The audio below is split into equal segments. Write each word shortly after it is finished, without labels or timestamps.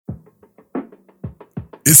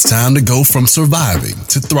It's time to go from surviving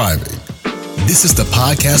to thriving. This is the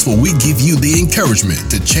podcast where we give you the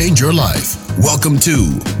encouragement to change your life. Welcome to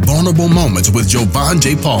Vulnerable Moments with Jovan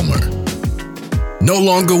J. Palmer. No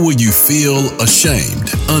longer will you feel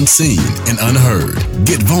ashamed, unseen, and unheard.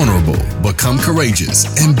 Get vulnerable, become courageous,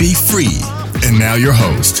 and be free. And now your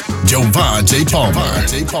host, Jovan J. Palmer.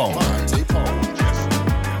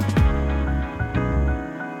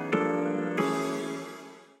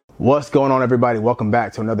 What's going on, everybody? Welcome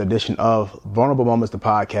back to another edition of Vulnerable Moments, the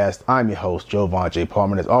podcast. I'm your host, Jovan J.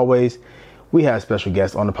 Palmer. And as always, we have special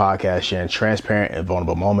guests on the podcast sharing transparent and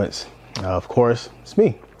vulnerable moments. Of course, it's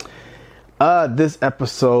me. This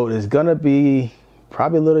episode is going to be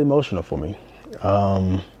probably a little emotional for me.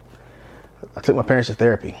 I took my parents to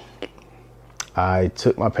therapy.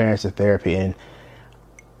 And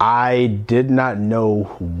I did not know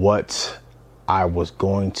what I was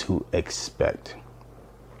going to expect.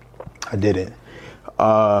 I didn't.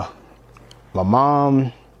 My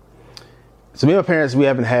mom, so me and my parents, we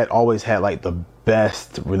haven't always had like the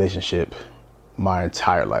best relationship my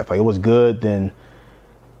entire life. Like, it was good, then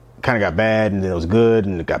kind of got bad, and then it was good,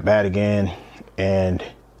 and it got bad again. And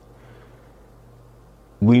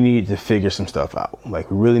we needed to figure some stuff out.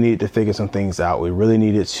 Like, we really needed to figure some things out. We really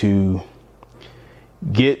needed to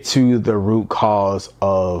get to the root cause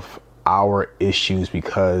of our issues,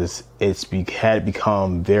 because had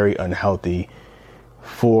become very unhealthy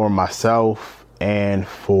for myself and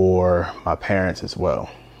for my parents as well.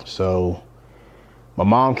 So my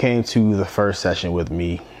mom came to the first session with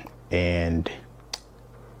me, and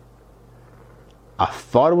I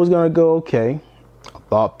thought it was going to go okay. I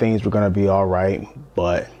thought things were going to be all right,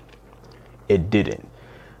 but it didn't.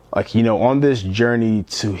 Like, you know, on this journey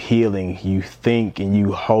to healing, you think and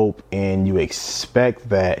you hope and you expect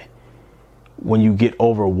that when you get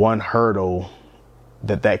over one hurdle,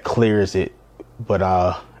 that clears it, but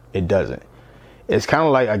it doesn't. It's kind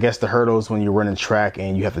of like, I guess, the hurdles when you're running track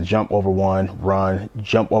and you have to jump over one, run,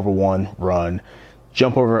 jump over one, run,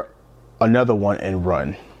 jump over another one and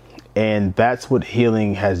run. And that's what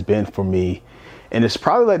healing has been for me. And it's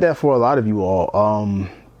probably like that for a lot of you all.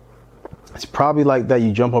 It's probably like that.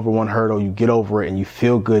 You jump over one hurdle, you get over it, and you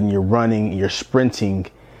feel good, and you're running, you're sprinting.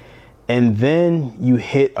 And then you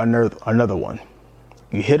hit another one.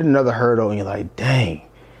 You hit another hurdle, and you're like, dang.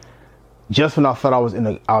 Just when I thought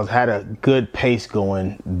I had a good pace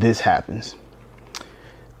going, this happens.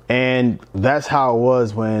 And that's how it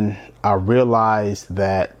was when I realized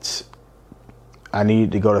that I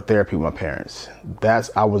needed to go to therapy with my parents.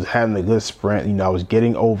 I was having a good sprint. You know, I was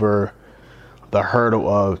getting over the hurdle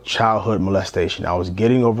of childhood molestation. I was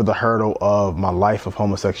getting over the hurdle of my life of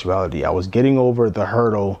homosexuality. I was getting over the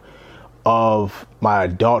hurdle of my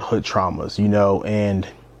adulthood traumas, you know, and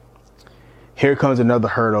here comes another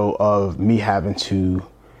hurdle of me having to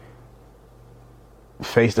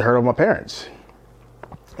face the hurdle of my parents.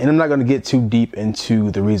 And I'm not going to get too deep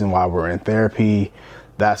into the reason why we're in therapy.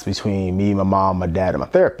 That's between me, my mom, my dad, and my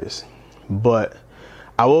therapist. But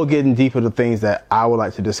I will get in deep into things that I would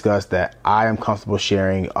like to discuss, that I am comfortable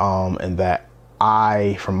sharing, and that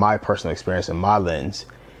I, from my personal experience and my lens.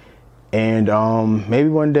 And maybe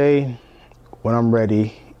one day, when I'm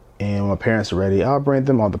ready and my parents are ready, I'll bring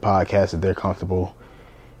them on the podcast if they're comfortable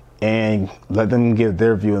and let them give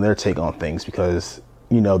their view and their take on things, because,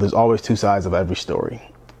 you know, there's always two sides of every story.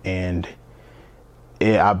 And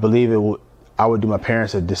I believe I would do my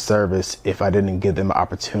parents a disservice if I didn't give them an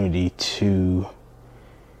opportunity to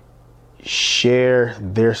share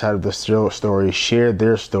their side of the story, share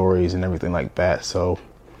their stories and everything like that. So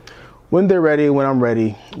when they're ready, when I'm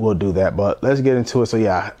ready, we'll do that. But let's get into it. So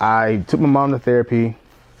yeah, I took my mom to therapy,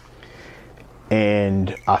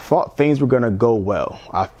 and I thought things were going to go well.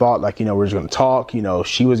 I thought, like, you know, we're just going to talk. You know,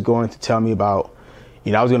 she was going to tell me about,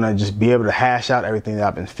 you know, I was going to just be able to hash out everything that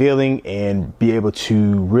I've been feeling and be able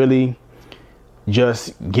to really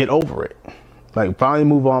just get over it. Like, finally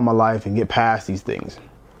move on in my life and get past these things.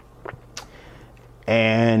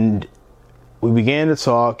 And we began to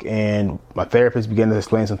talk, and my therapist began to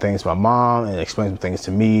explain some things to my mom and explain some things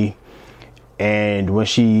to me. And when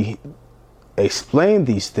she explained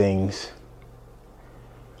these things,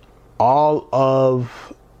 all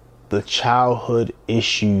of the childhood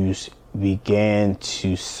issues began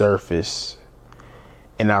to surface.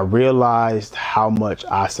 And I realized how much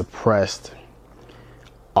I suppressed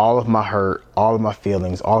all of my hurt, all of my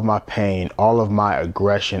feelings, all of my pain, all of my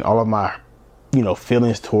aggression, all of my, you know,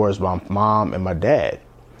 feelings towards my mom and my dad.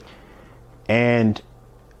 And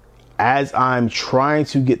as I'm trying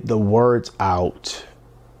to get the words out,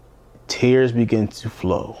 tears begin to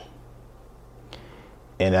flow.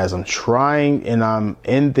 And as I'm trying, and I'm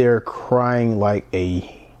in there crying like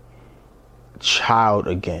a child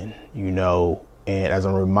again, you know, and as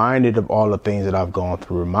I'm reminded of all the things that I've gone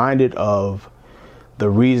through, reminded of the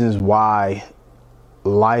reasons why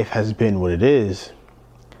life has been what it is,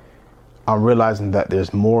 I'm realizing that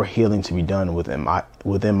there's more healing to be done within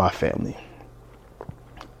my family.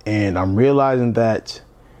 And I'm realizing that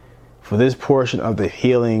for this portion of the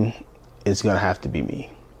healing, it's going to have to be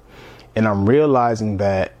me. And I'm realizing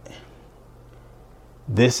that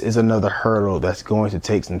this is another hurdle that's going to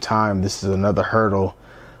take some time. This is another hurdle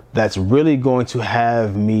that's really going to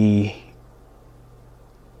have me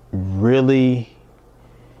really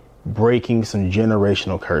breaking some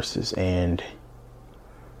generational curses. And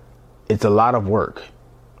it's a lot of work.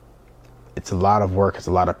 It's a lot of work. It's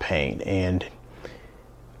a lot of pain. And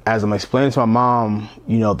as I'm explaining to my mom,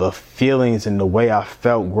 you know, the feelings and the way I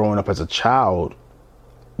felt growing up as a child,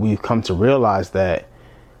 we've come to realize that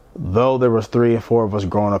though there was 3 and 4 of us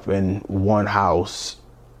growing up in one house,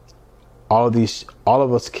 all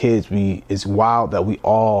of us kids, it's wild that we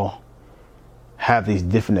all have these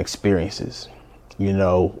different experiences. You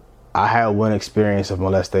know, I had one experience of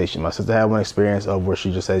molestation. My sister had one experience of where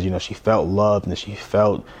she just says, you know, she felt loved and she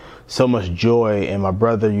felt so much joy. And my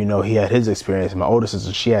brother, you know, he had his experience. My older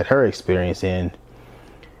sister, she had her experience. And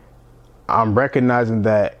I'm recognizing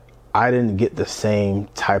that I didn't get the same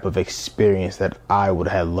type of experience that I would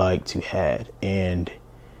have liked to had. And,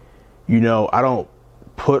 you know, I don't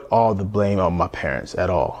put all the blame on my parents at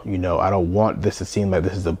all. You know, I don't want this to seem like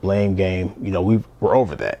this is a blame game. You know, we're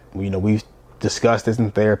over that. You know, we've discussed this in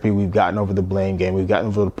therapy. We've gotten over the blame game. We've gotten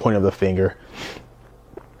over the point of the finger.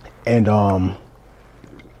 And,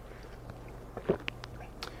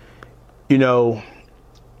 you know,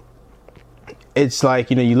 it's like,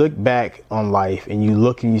 you know, you look back on life and you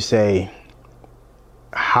look and you say,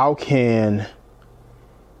 how can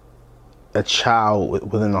a child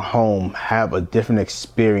within a home have a different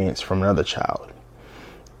experience from another child?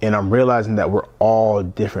 And I'm realizing that we're all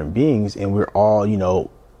different beings and we're all, you know,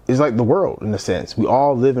 it's like the world in a sense. We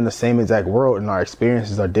all live in the same exact world and our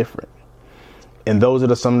experiences are different. And those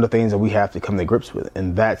are some of the things that we have to come to grips with.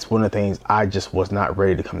 And that's one of the things I just was not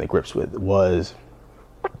ready to come to grips with was,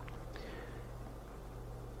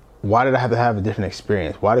 why did I have to have a different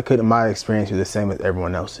experience? Why couldn't my experience be the same as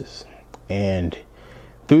everyone else's? And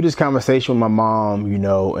through this conversation with my mom, you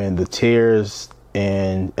know, and the tears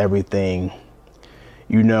and everything,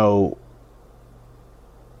 you know,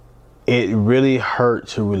 it really hurt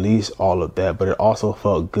to release all of that, but it also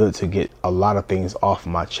felt good to get a lot of things off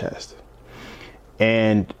my chest.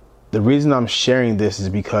 And the reason I'm sharing this is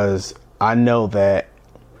because I know that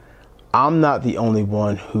I'm not the only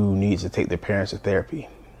one who needs to take their parents to therapy.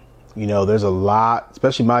 You know, there's a lot,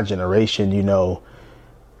 especially my generation, you know,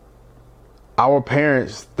 our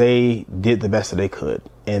parents, they did the best that they could.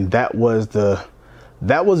 And that was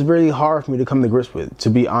really hard for me to come to grips with, to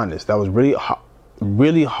be honest. That was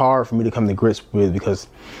really hard for me to come to grips with because,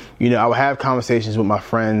 you know, I would have conversations with my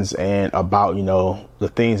friends and about, you know, the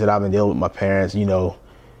things that I've been dealing with my parents, you know,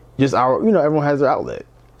 just everyone has their outlet.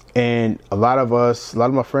 And a lot of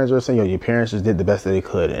my friends are saying, yo, your parents just did the best that they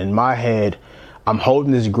could. In my head, I'm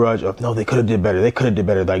holding this grudge of, no, they could have did better. They could have did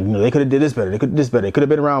better. Like, you know, they could have did this better. They could have did this better. They could have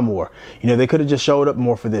been around more. You know, they could have just showed up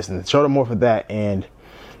more for this and showed up more for that. And,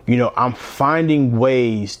 you know, I'm finding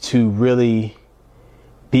ways to really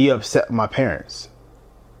be upset with my parents.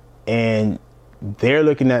 And they're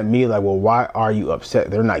looking at me like, well, why are you upset?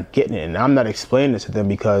 They're not getting it. And I'm not explaining it to them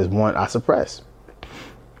because, one, I suppress.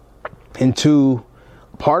 And two,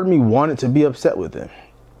 part of me wanted to be upset with them.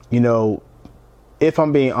 You know, if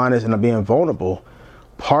I'm being honest and I'm being vulnerable,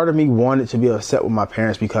 part of me wanted to be upset with my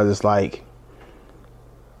parents because it's like,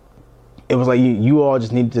 it was like you all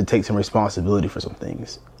just needed to take some responsibility for some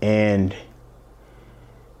things. And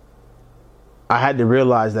I had to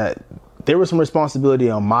realize that there was some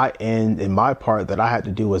responsibility on my end and my part that I had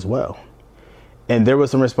to do as well. And there were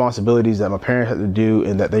some responsibilities that my parents had to do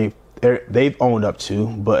and that they've owned up to,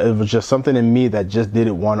 but it was just something in me that just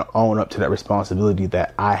didn't want to own up to that responsibility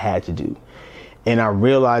that I had to do. And I'm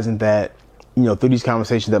realizing that, you know, through these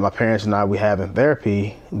conversations that my parents and we have in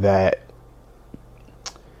therapy, that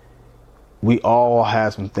we all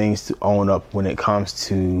have some things to own up when it comes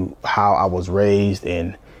to how I was raised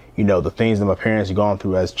and, you know, the things that my parents have gone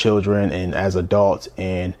through as children and as adults.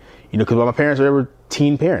 And, you know, because my parents were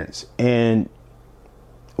teen parents, and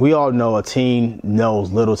we all know a teen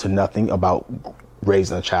knows little to nothing about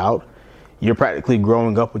raising a child. You're practically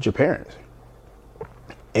growing up with your parents.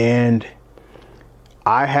 And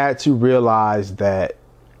I had to realize that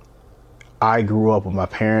I grew up with my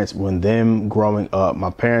parents. When them growing up, my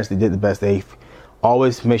parents, they did the best. They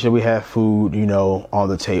always make sure we had food, on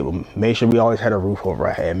the table. Make sure we always had a roof over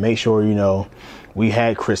our head. Make sure, we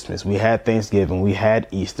had Christmas, we had Thanksgiving, we had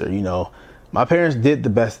Easter. My parents did the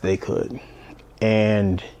best they could.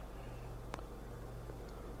 And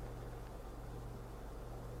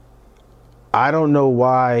I don't know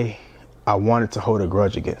why I wanted to hold a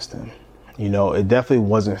grudge against them. It definitely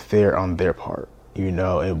wasn't fair on their part.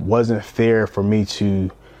 It wasn't fair for me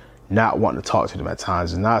to not want to talk to them at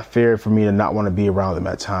times. It's not fair for me to not want to be around them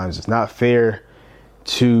at times. It's not fair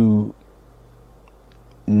to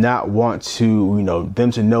not want to,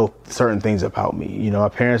 them to know certain things about me. My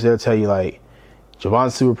parents, they'll tell you like,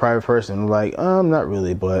 Javon's a super private person. I'm like, not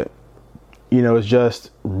really, but it's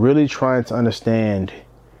just really trying to understand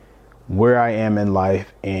where I am in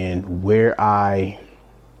life and where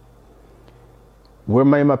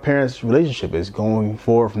my parents' relationship is going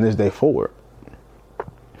forward from this day forward.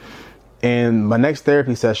 And my next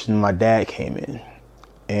therapy session, my dad came in,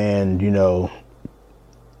 and,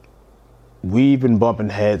 we've been bumping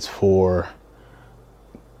heads for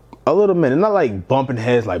a little minute. Not like bumping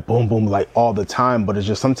heads like boom, boom, like all the time, but it's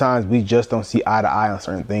just sometimes we just don't see eye to eye on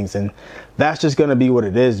certain things. And that's just going to be what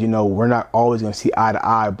it is. We're not always going to see eye to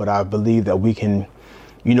eye, but I believe that we can,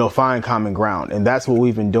 find common ground. And that's what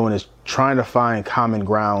we've been doing, is trying to find common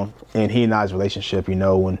ground in he and I's relationship,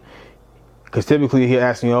 because typically he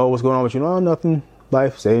asks me, oh, what's going on with you? Oh, nothing.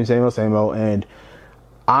 Life, same old. And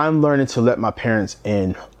I'm learning to let my parents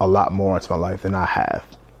in a lot more into my life than I have.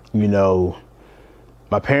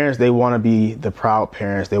 My parents, they want to be the proud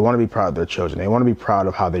parents. They want to be proud of their children. They want to be proud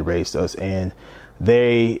of how they raised us. And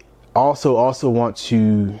they also want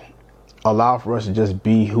to allow for us to just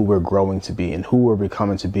be who we're growing to be and who we're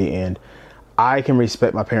becoming to be. And I can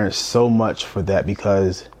respect my parents so much for that,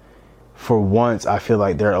 because for once, I feel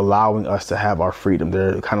like they're allowing us to have our freedom.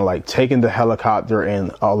 They're kind of like taking the helicopter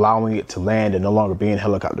and allowing it to land and no longer being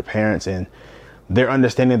helicopter parents. And they're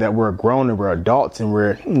understanding that we're grown and we're adults, and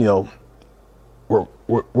we're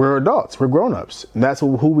adults, we're grown-ups, and that's who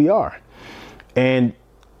we are. And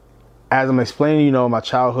as I'm explaining, my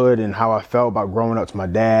childhood and how I felt about growing up to my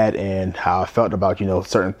dad, and how I felt about,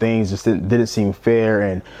 certain things just didn't seem fair.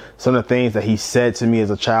 And some of the things that he said to me as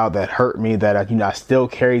a child that hurt me, that I still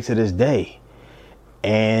carry to this day.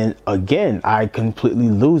 And again, I completely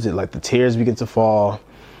lose it. Like the tears begin to fall.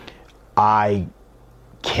 I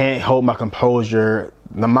can't hold my composure.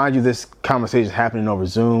 Now, mind you, this conversation is happening over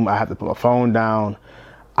Zoom. I have to put my phone down.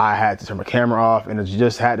 I had to turn my camera off, and I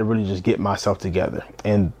just had to really just get myself together.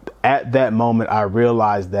 And at that moment, I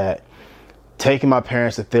realized that taking my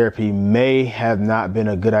parents to therapy may have not been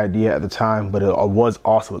a good idea at the time, but it was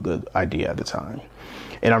also a good idea at the time.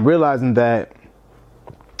 And I'm realizing that,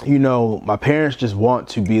 my parents just want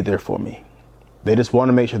to be there for me. They just want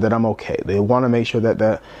to make sure that I'm okay. They want to make sure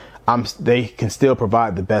that they can still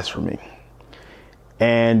provide the best for me.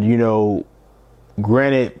 And,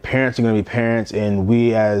 granted, parents are going to be parents, and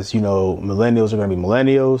we as, millennials are going to be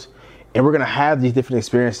millennials, and we're going to have these different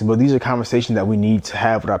experiences, but these are conversations that we need to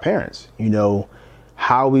have with our parents.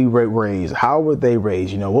 How we were raised, how were they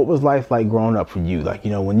raised? What was life like growing up for you? Like,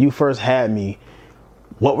 when you first had me,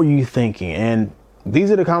 what were you thinking? And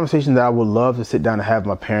these are the conversations that I would love to sit down and have with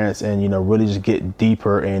my parents, and, really just get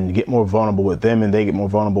deeper and get more vulnerable with them, and they get more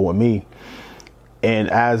vulnerable with me.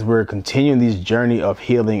 And as we're continuing this journey of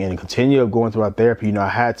healing and continue of going through our therapy, I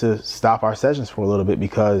had to stop our sessions for a little bit,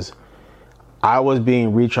 because I was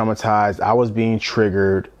being re-traumatized. I was being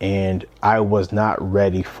triggered, and I was not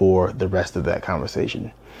ready for the rest of that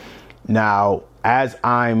conversation. Now, as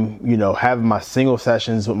I'm, having my single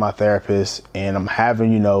sessions with my therapist, and I'm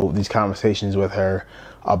having, these conversations with her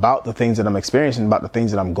about the things that I'm experiencing, about the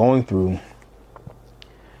things that I'm going through,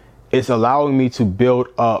 it's allowing me to build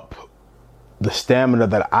up the stamina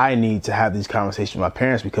that I need to have these conversations with my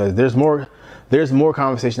parents, because there's more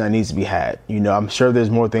conversation that needs to be had. I'm sure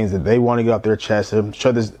there's more things that they want to get off their chest. I'm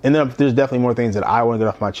sure there's definitely more things that I want to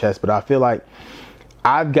get off my chest, but I feel like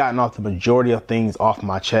I've gotten off the majority of things off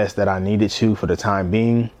my chest that I needed to for the time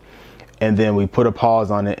being. And then we put a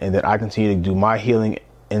pause on it, and then I continue to do my healing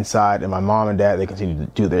inside, and my mom and dad, they continue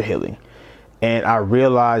to do their healing. And I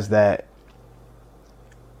realized that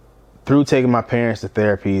through taking my parents to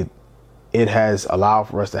therapy, it has allowed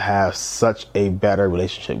for us to have such a better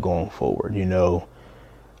relationship going forward.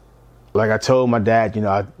 Like I told my dad,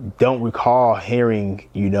 I don't recall hearing,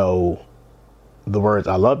 the words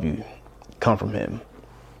 "I love you" come from him.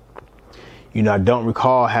 I don't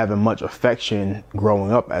recall having much affection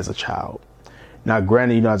growing up as a child. Now,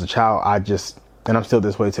 granted, as a child, and I'm still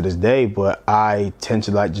this way to this day, but I tend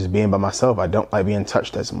to like just being by myself. I don't like being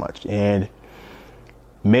touched as much. And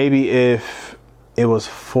maybe if it was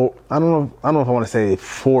I don't know if I want to say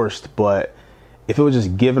forced, but if it was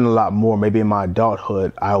just given a lot more, maybe in my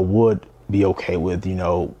adulthood, I would be okay with,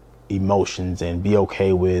 emotions and be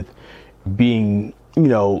okay with being,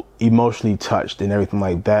 emotionally touched and everything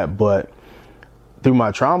like that. But through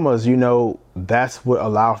my traumas, that's what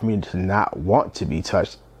allowed for me to not want to be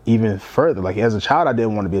touched even further. Like as a child, I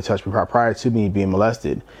didn't want to be touched prior to me being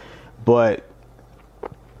molested. But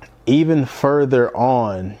even further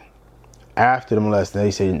on after the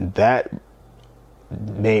molestation, that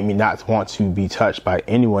made me not want to be touched by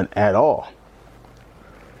anyone at all.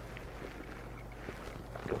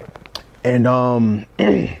 And I'm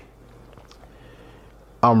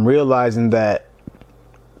realizing that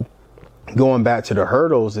going back to the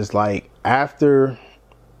hurdles, it's like after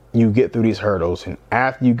you get through these hurdles and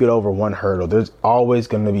after you get over one hurdle, there's always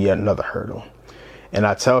going to be another hurdle. And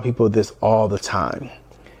I tell people this all the time.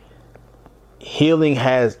 Healing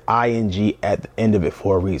has ing at the end of it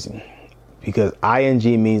for a reason, because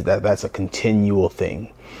ing means that that's a continual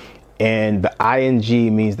thing. And the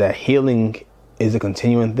ing means that healing is a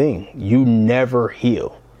continuing thing. You never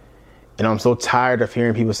heal. And I'm so tired of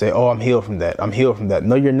hearing people say, oh, I'm healed from that. I'm healed from that.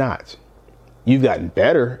 No, you're not. You've gotten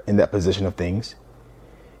better in that position of things.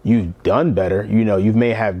 You've done better. You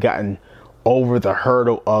may have gotten over the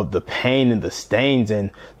hurdle of the pain and the stains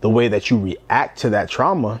and the way that you react to that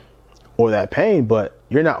trauma or that pain, but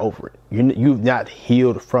you're not over it. You've not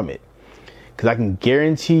healed from it. Because I can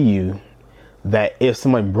guarantee you that if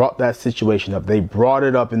someone brought that situation up, they brought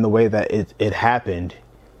it up in the way that it happened,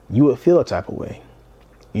 you would feel a type of way.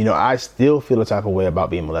 I still feel a type of way about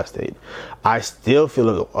being molested. I still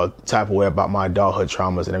feel a type of way about my adulthood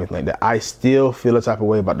traumas and everything like that. I still feel a type of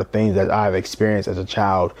way about the things that I've experienced as a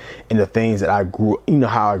child and the things that I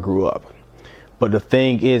how I grew up. But the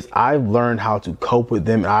thing is, I've learned how to cope with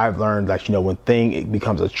them. I've learned that, when it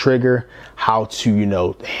becomes a trigger, how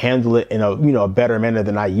to, handle it in a better manner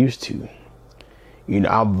than I used to.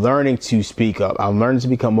 I'm learning to speak up. I'm learning to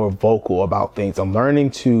become more vocal about things. I'm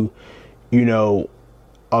learning to,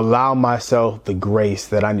 allow myself the grace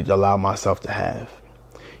that I need to allow myself to have.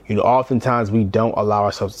 Oftentimes we don't allow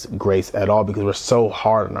ourselves grace at all because we're so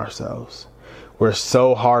hard on ourselves. We're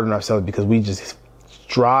so hard on ourselves because we just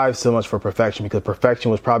strive so much for perfection, because perfection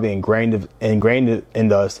was probably ingrained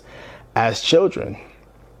in us as children.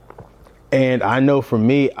 And I know for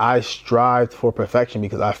me, I strived for perfection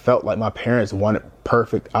because I felt like my parents wanted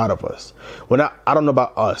perfect out of us. Well, I don't know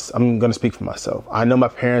about us. I'm going to speak for myself. I know my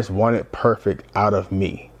parents wanted perfect out of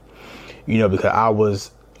me, because I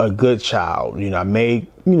was a good child. I made,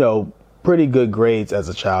 pretty good grades as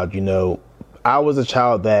a child. I was a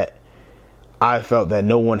child that I felt that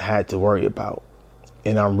no one had to worry about.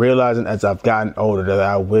 And I'm realizing as I've gotten older that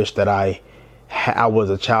I wish that I was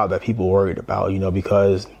a child that people worried about,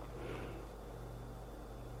 because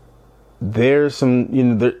there's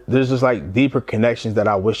some, there's just like deeper connections that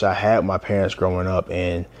I wish I had with my parents growing up.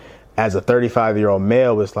 And as a 35-year-old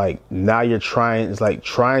male, it's like now you're trying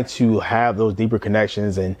to have those deeper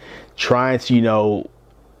connections and trying to,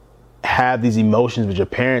 have these emotions with your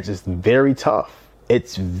parents is very tough.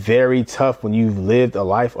 It's very tough when you've lived a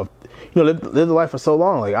life of, lived a life for so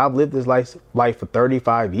long. Like I've lived this life for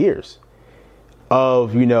 35 years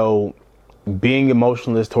of, being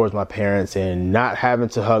emotionless towards my parents and not having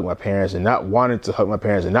to hug my parents and not wanting to hug my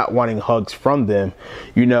parents and not wanting hugs from them.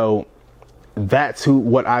 That's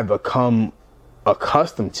what I've become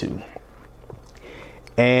accustomed to.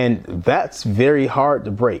 And that's very hard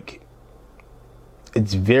to break.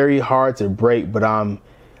 It's very hard to break, but I'm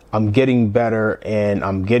getting better, and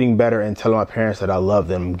I'm getting better in telling my parents that I love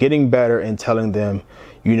them. I'm getting better in telling them,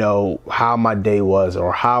 how my day was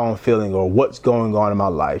or how I'm feeling or what's going on in my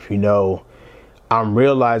life. I'm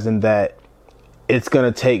realizing that it's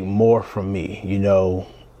going to take more from me,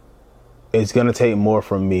 it's going to take more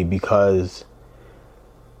from me because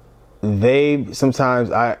I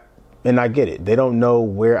get it. They don't know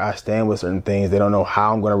where I stand with certain things. They don't know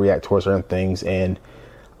how I'm going to react towards certain things. And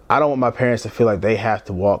I don't want my parents to feel like they have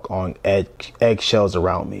to walk on eggshells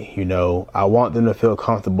around me. I want them to feel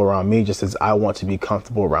comfortable around me just as I want to be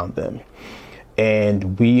comfortable around them.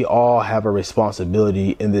 And we all have a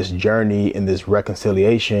responsibility in this journey, in this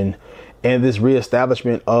reconciliation, and this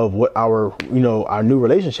reestablishment of what our new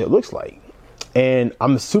relationship looks like. And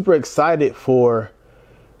I'm super excited for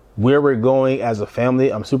where we're going as a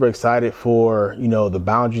family. I'm super excited for, the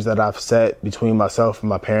boundaries that I've set between myself and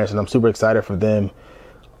my parents. And I'm super excited for them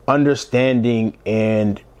understanding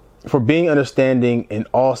and for being understanding and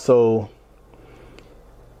also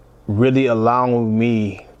really allowing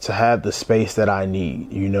me to have the space that I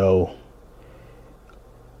need.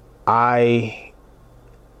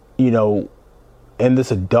 in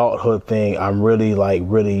this adulthood thing, I'm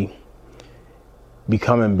really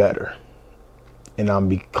becoming better. And I'm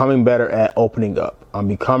becoming better at opening up. I'm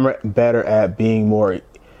becoming better at being more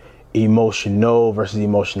emotional versus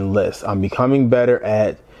emotionless. I'm becoming better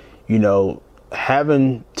at,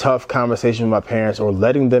 having tough conversations with my parents or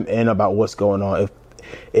letting them in about what's going on.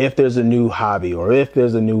 If there's a new hobby, or if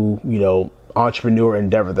there's a new, entrepreneur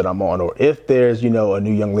endeavor that I'm on, or if there's, a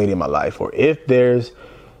new young lady in my life, or if there's,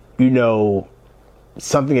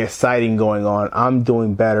 something exciting going on, I'm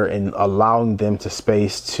doing better in allowing them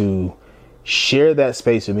to share that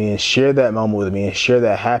space with me and share that moment with me and share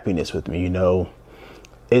that happiness with me.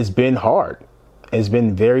 It's been hard. It's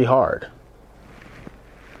been very hard.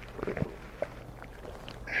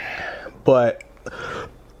 But,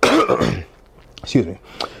 excuse me,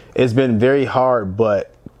 it's been very hard,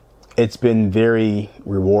 but it's been very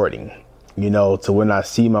rewarding, to when I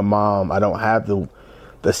see my mom, I don't have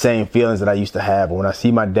the same feelings that I used to have. Or when I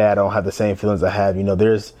see my dad, I don't have the same feelings I have.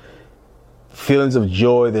 There's feelings of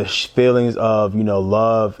joy, there's feelings of,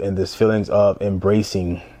 love, and there's feelings of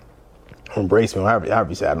embracing, however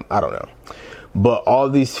you say it, I don't know. But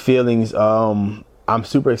all these feelings, I'm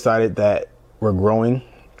super excited that we're growing.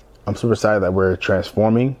 I'm super excited that we're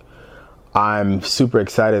transforming. I'm super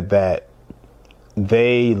excited that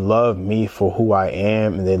they love me for who I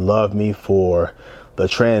am, and they love me for the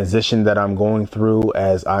transition that I'm going through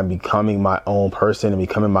as I'm becoming my own person and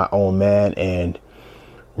becoming my own man, and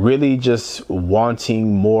really just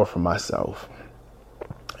wanting more for myself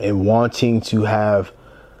and wanting to have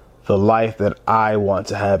the life that I want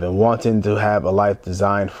to have, and wanting to have a life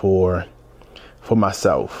designed for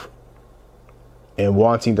myself, and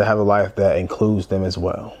wanting to have a life that includes them as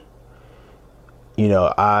well.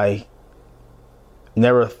 I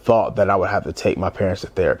never thought that I would have to take my parents to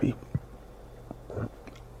therapy,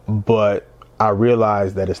 but I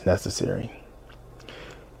realized that it's necessary.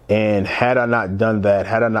 And had I not done that,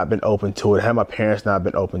 had I not been open to it, had my parents not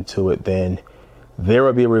been open to it, then there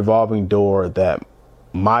would be a revolving door that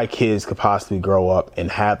my kids could possibly grow up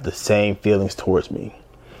and have the same feelings towards me,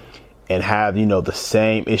 and have, the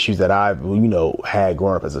same issues that I've, had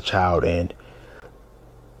growing up as a child. And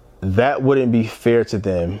that wouldn't be fair to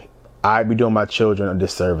them. I'd be doing my children a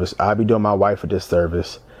disservice. I'd be doing my wife a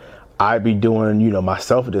disservice. I'd be doing,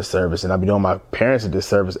 myself a disservice, and I'd be doing my parents a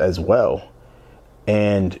disservice as well.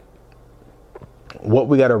 And what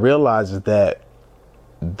we got to realize is that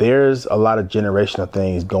there's a lot of generational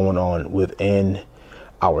things going on within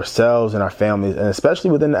ourselves and our families, and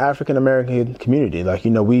especially within the African American community.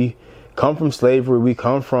 We come from slavery. We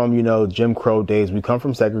come from, Jim Crow days. We come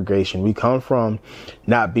from segregation. We come from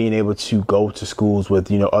not being able to go to schools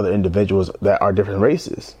with, other individuals that are different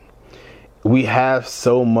races. We have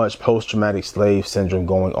so much post-traumatic slave syndrome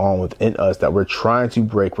going on within us that we're trying to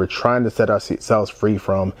break. We're trying to set ourselves free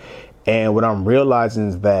from. And what I'm realizing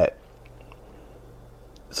is that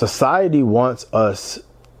society wants us,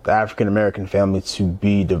 the African American family, to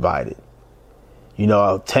be divided.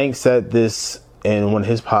 Tank said this in one of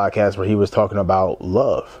his podcasts where he was talking about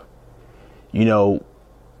love.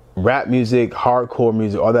 Rap music, hardcore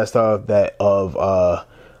music, all that stuff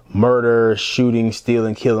murder, shooting,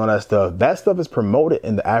 stealing, killing, all that stuff. That stuff is promoted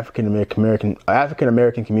in the African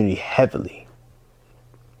American community heavily,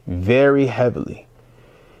 very heavily.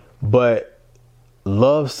 But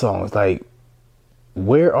love songs,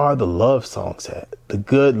 where are the love songs at? The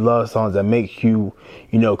good love songs that make you,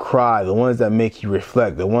 cry, the ones that make you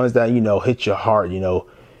reflect, the ones that, hit your heart,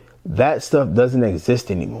 that stuff doesn't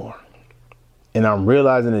exist anymore. And I'm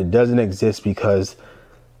realizing it doesn't exist because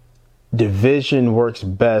division works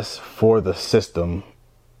best for the system,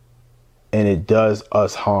 and it does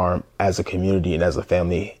us harm as a community and as a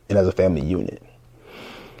family unit.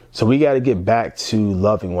 So we got to get back to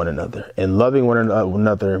loving one another, and loving one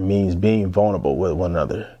another means being vulnerable with one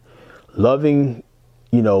another. Loving,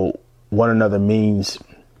 one another means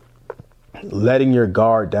letting your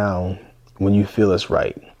guard down when you feel it's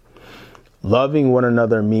right. Loving one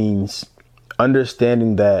another means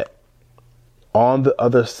understanding that on the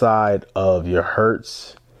other side of your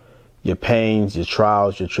hurts, your pains, your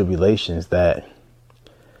trials, your tribulations, that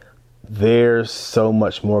there's so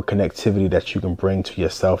much more connectivity that you can bring to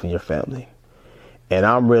yourself and your family. And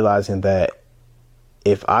I'm realizing that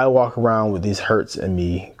if I walk around with these hurts in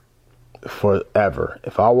me forever,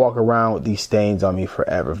 if I walk around with these stains on me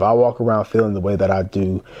forever, if I walk around feeling the way that I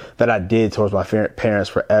did towards my parents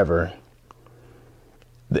forever,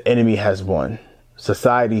 the enemy has won.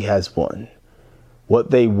 Society has won. What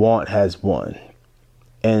they want has won.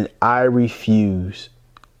 And I refuse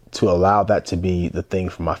to allow that to be the thing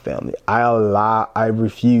for my family. I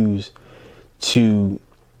refuse to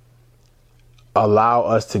allow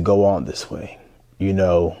us to go on this way. You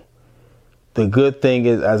know, the good thing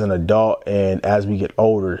is, as an adult and as we get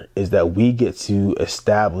older, is that we get to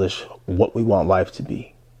establish what we want life to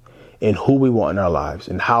be and who we want in our lives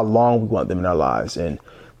and how long we want them in our lives and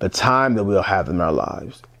the time that we'll have them in our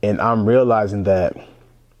lives. And I'm realizing that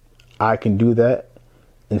I can do that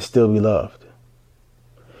and still be loved.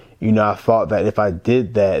 You know, I thought that if I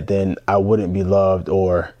did that, then I wouldn't be loved,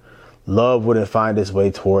 or love wouldn't find its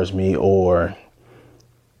way towards me, or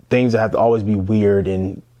things that have to always be weird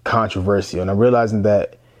and controversial. And I'm realizing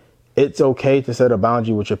that it's okay to set a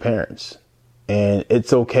boundary with your parents, and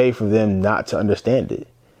it's okay for them not to understand it.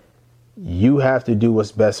 You have to do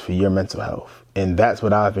what's best for your mental health. And that's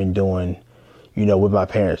what I've been doing, you know, with my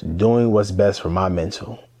parents, doing what's best for my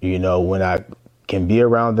mental. You know, when I can be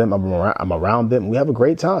around them, I'm around them. We have a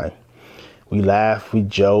great time. We laugh, we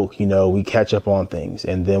joke, you know, we catch up on things.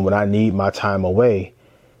 And then when I need my time away,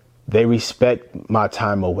 they respect my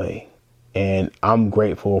time away. And I'm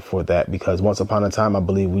grateful for that, because once upon a time, I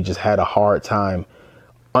believe we just had a hard time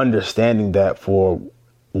understanding that for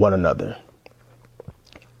one another.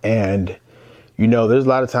 And, you know, there's a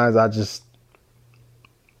lot of times I just,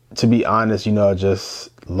 to be honest, you know, I just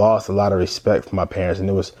lost a lot of respect for my parents. And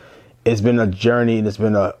it's been a journey, and it's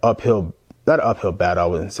been not an uphill battle, I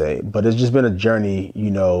wouldn't say, but it's just been a journey, you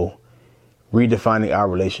know, redefining our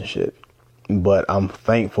relationship. But I'm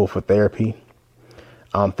thankful for therapy.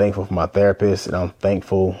 I'm thankful for my therapist, and I'm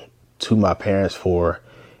thankful to my parents for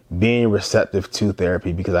being receptive to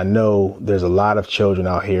therapy, because I know there's a lot of children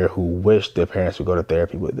out here who wish their parents would go to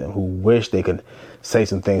therapy with them, who wish they could say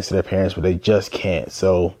some things to their parents, but they just can't.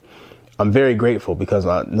 So I'm very grateful, because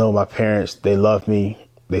I know my parents, they love me.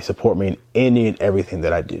 They support me in any and everything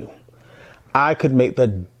that I do. I could make the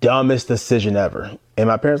dumbest decision ever, and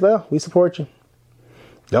my parents like, oh, we support you.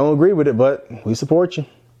 Don't agree with it, but we support you.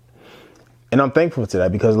 And I'm thankful to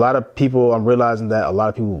that, because I'm realizing that a lot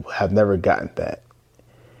of people have never gotten that.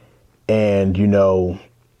 And, you know,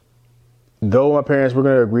 though my parents were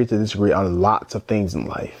going to agree to disagree on lots of things in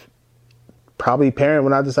life, probably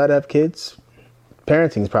when I decide to have kids,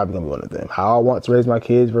 parenting is probably going to be one of them. How I want to raise my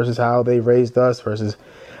kids versus how they raised us versus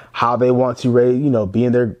how they want to raise, you know, be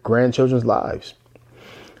in their grandchildren's lives.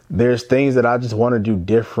 There's things that I just want to do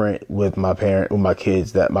different with my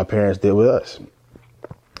kids that my parents did with us.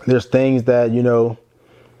 There's things that, you know,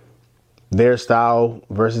 their style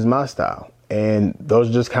versus my style. And those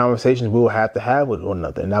are just conversations we will have to have with one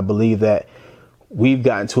another. And I believe that we've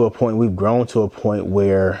grown to a point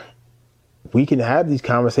where we can have these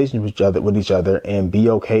conversations with each other and be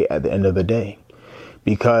okay at the end of the day.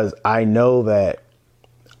 Because I know that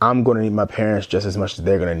I'm going to need my parents just as much as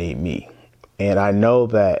they're going to need me. And I know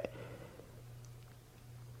that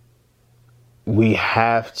we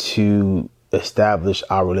have to establish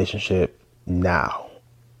our relationship now.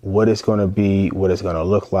 What it's going to be, what it's going to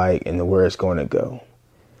look like, and where it's going to go.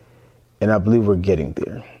 And I believe we're getting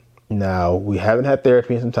there. Now, we haven't had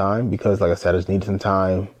therapy in some time because, like I said, I just needed some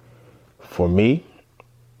time for me,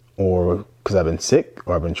 or because I've been sick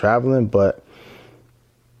or I've been traveling. But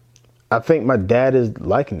I think my dad is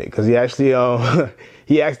liking it, because he actually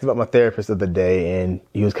he asked about my therapist the other day, and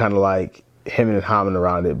he was kind of like hemming and hawing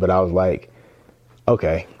around it. But I was like,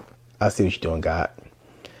 okay, I see what you're doing, God.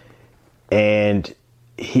 And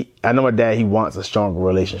I know my dad, he wants a stronger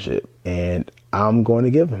relationship, and I'm going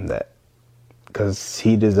to give him that, because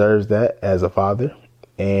he deserves that as a father,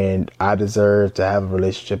 and I deserve to have a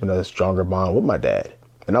relationship and a stronger bond with my dad.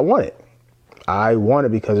 And I want it. I want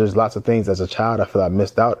it because there's lots of things as a child I feel I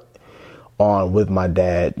missed out on with my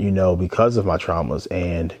dad, you know, because of my traumas.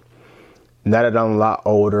 And now that I'm a lot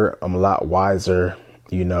older, I'm a lot wiser,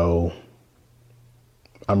 you know,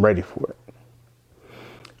 I'm ready for it.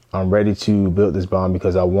 I'm ready to build this bond,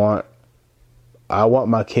 because I want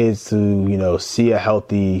my kids to, you know, see a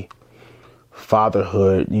healthy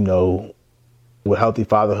fatherhood, you know, what healthy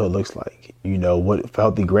fatherhood looks like, you know, what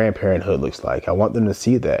healthy grandparenthood looks like. I want them to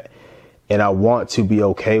see that. And I want to be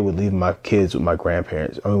okay with leaving my kids with my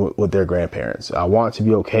grandparents, with their grandparents. I want to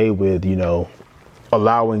be okay with, you know,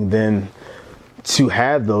 allowing them to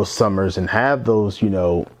have those summers and have those, you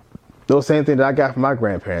know, those same things that I got from my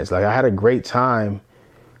grandparents. Like, I had a great time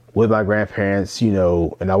with my grandparents, you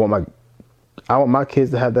know, and I want my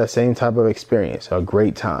kids to have that same type of experience, a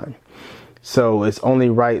great time. So it's only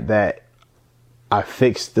right that I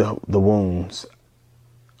fix the wounds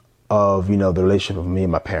of, you know, the relationship of me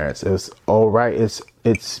and my parents. It's all right. It's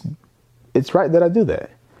right that I do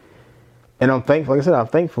that. And I'm thankful, like I said, I'm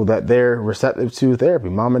thankful that they're receptive to therapy.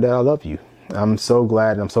 Mom and Dad, I love you. I'm so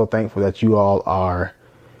glad and I'm so thankful that you all are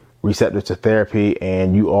receptive to therapy,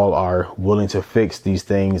 and you all are willing to fix these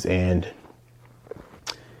things and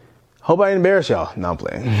Hope I didn't embarrass y'all. No, I'm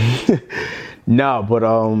playing. No, but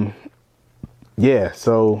yeah,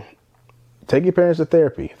 so take your parents to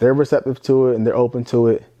therapy. They're receptive to it and they're open to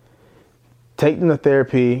it. Take them to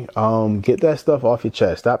therapy. Get that stuff off your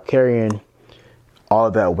chest. Stop carrying all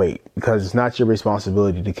of that weight, because it's not your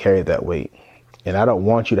responsibility to carry that weight. And I don't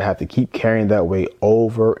want you to have to keep carrying that weight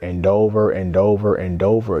over and over and over and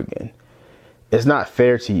over again. It's not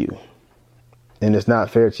fair to you. And it's not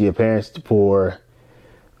fair to your parents for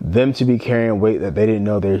them to be carrying weight that they didn't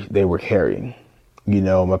know they were carrying. You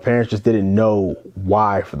know, my parents just didn't know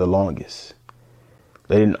why for the longest.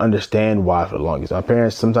 They didn't understand why for the longest. My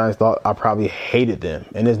parents sometimes thought I probably hated them.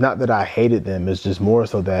 And it's not that I hated them. It's just more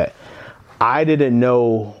so that I didn't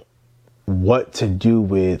know what to do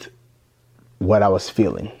with what I was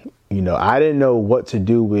feeling. You know, I didn't know what to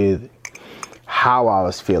do with how I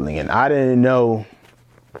was feeling. And I didn't know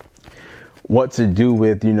what to do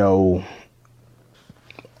with, you know,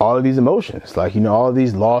 all of these emotions, like, you know, all of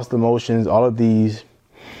these lost emotions, all of these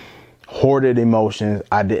hoarded emotions.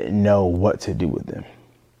 I didn't know what to do with them.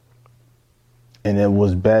 And it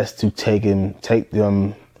was best to take it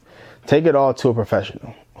all to a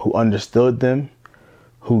professional who understood them,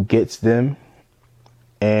 who gets them,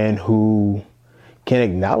 and who can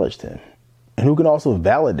acknowledge them, and who can also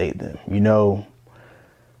validate them. You know,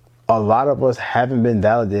 a lot of us haven't been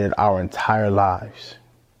validated our entire lives.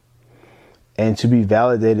 And to be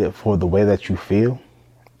validated for the way that you feel,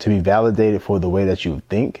 to be validated for the way that you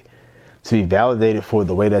think, to be validated for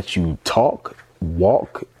the way that you talk,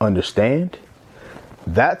 walk, understand,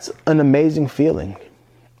 that's an amazing feeling.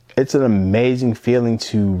 It's an amazing feeling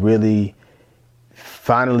to really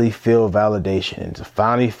finally feel validation and to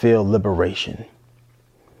finally feel liberation.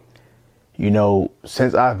 You know,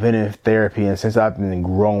 since I've been in therapy and since I've been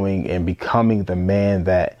growing and becoming the man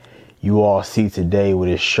that you all see today, with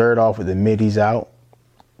his shirt off, with the middies out,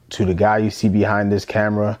 to the guy you see behind this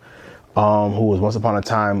camera, who was once upon a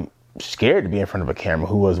time scared to be in front of a camera,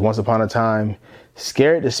 who was once upon a time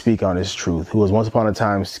scared to speak on his truth, who was once upon a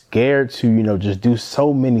time scared to, you know, just do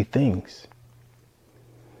so many things.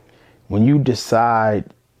 When you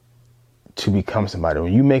decide to become somebody,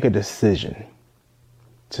 when you make a decision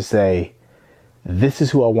to say, this is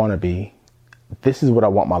who I want to be, this is what I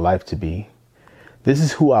want my life to be, this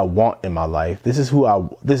is who I want in my life, this is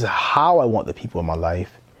how I want the people in my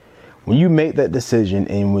life. When you make that decision,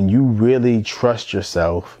 and when you really trust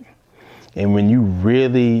yourself, and when you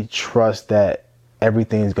really trust that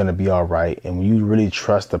everything's going to be all right, and when you really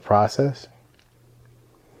trust the process,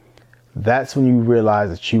 that's when you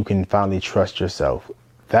realize that you can finally trust yourself.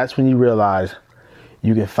 That's when you realize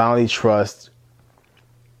you can finally trust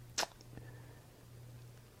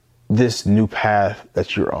this new path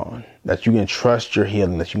that you're on, that you can trust your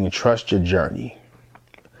healing, that you can trust your journey.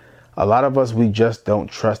 A lot of us, we just don't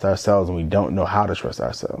trust ourselves, and we don't know how to trust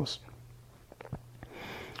ourselves.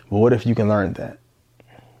 But what if you can learn that?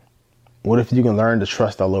 What if you can learn to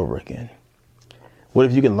trust all over again? What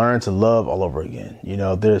if you can learn to love all over again? You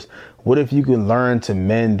know, what if you can learn to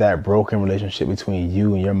mend that broken relationship between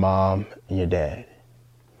you and your mom and your dad?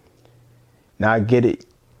 Now, I get it.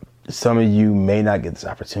 Some of you may not get this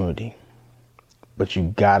opportunity, but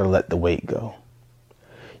you gotta let the weight go.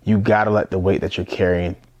 You gotta let the weight that you're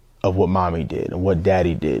carrying of what mommy did and what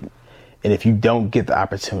daddy did. And if you don't get the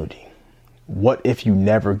opportunity, what if you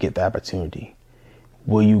never get the opportunity?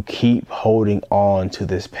 Will you keep holding on to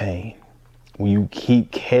this pain? Will you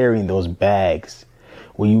keep carrying those bags?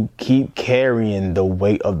 Will you keep carrying the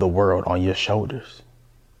weight of the world on your shoulders?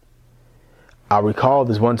 I recall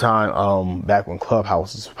this one time, back when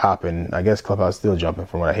Clubhouse was popping. I guess Clubhouse is still jumping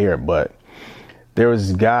from what I hear, but there was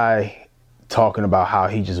this guy talking about how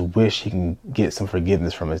he just wished he can get some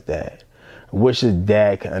forgiveness from his dad. Wish his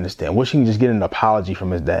dad can understand. Wish he can just get an apology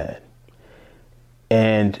from his dad.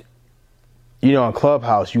 And, you know, on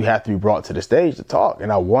Clubhouse, you have to be brought to the stage to talk.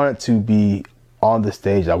 And I wanted to be on the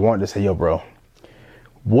stage. I wanted to say, yo, bro,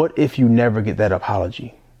 what if you never get that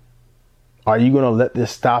apology? Are you going to let this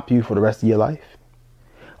stop you for the rest of your life?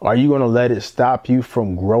 Are you going to let it stop you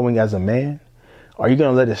from growing as a man? Are you going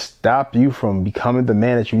to let it stop you from becoming the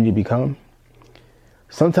man that you need to become?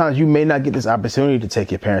 Sometimes you may not get this opportunity to take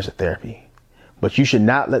your parents to therapy, but you should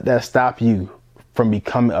not let that stop you from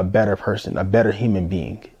becoming a better person, a better human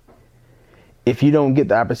being. If you don't get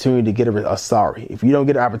the opportunity to get a sorry, if you don't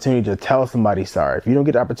get the opportunity to tell somebody sorry, if you don't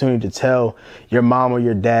get the opportunity to tell your mom or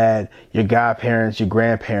your dad, your godparents, your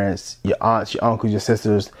grandparents, your aunts, your uncles, your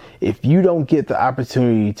sisters, if you don't get the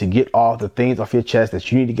opportunity to get all the things off your chest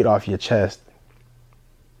that you need to get off your chest,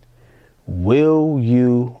 will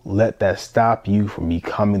you let that stop you from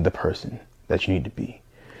becoming the person that you need to be?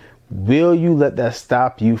 Will you let that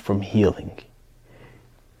stop you from healing?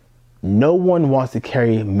 No one wants to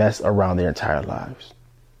carry mess around their entire lives.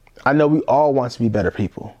 I know we all want to be better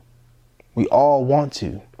people. We all want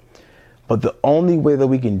to. But the only way that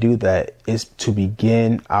we can do that is to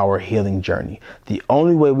begin our healing journey. The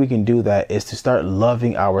only way we can do that is to start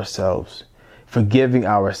loving ourselves, forgiving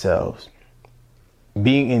ourselves,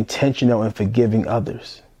 being intentional in forgiving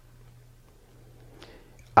others.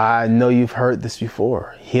 I know you've heard this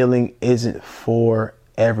before. Healing isn't for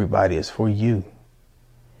everybody. It's for you.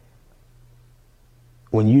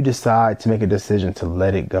 When you decide to make a decision to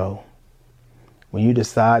let it go, when you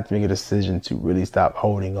decide to make a decision to really stop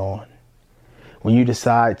holding on, when you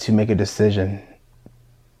decide to make a decision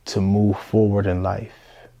to move forward in life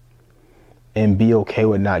and be okay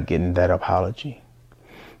with not getting that apology,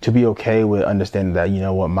 to be okay with understanding that, you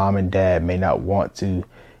know what, mom and dad may not want to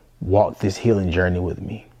walk this healing journey with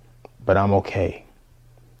me, but I'm okay.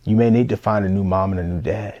 You may need to find a new mom and a new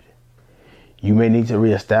dad. You may need to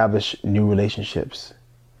reestablish new relationships,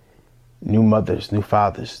 new mothers, new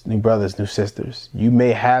fathers, new brothers, new sisters. You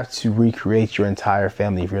may have to recreate your entire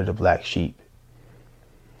family if you're the black sheep.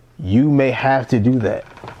 You may have to do that,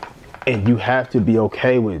 and you have to be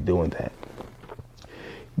okay with doing that.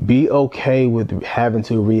 Be okay with having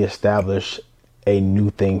to reestablish a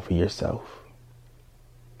new thing for yourself.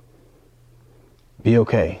 Be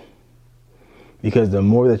okay. Because the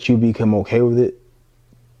more that you become okay with it,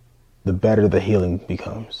 the better the healing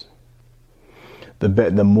becomes.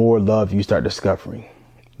 The more love you start discovering,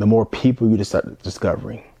 the more people you start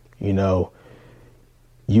discovering. You know,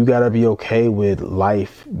 you got to be okay with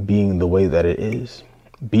life being the way that it is.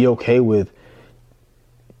 Be okay with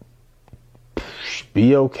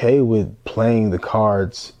playing the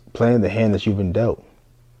cards, playing the hand that you've been dealt.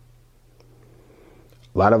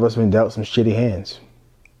 A lot of us been dealt some shitty hands.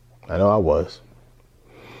 I know I was.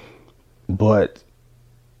 But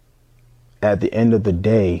at the end of the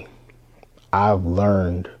day, I've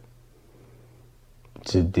learned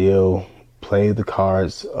to play the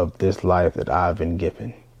cards of this life that I've been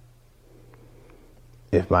given.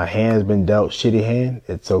 If my hand's been dealt shitty hand,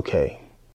 it's okay.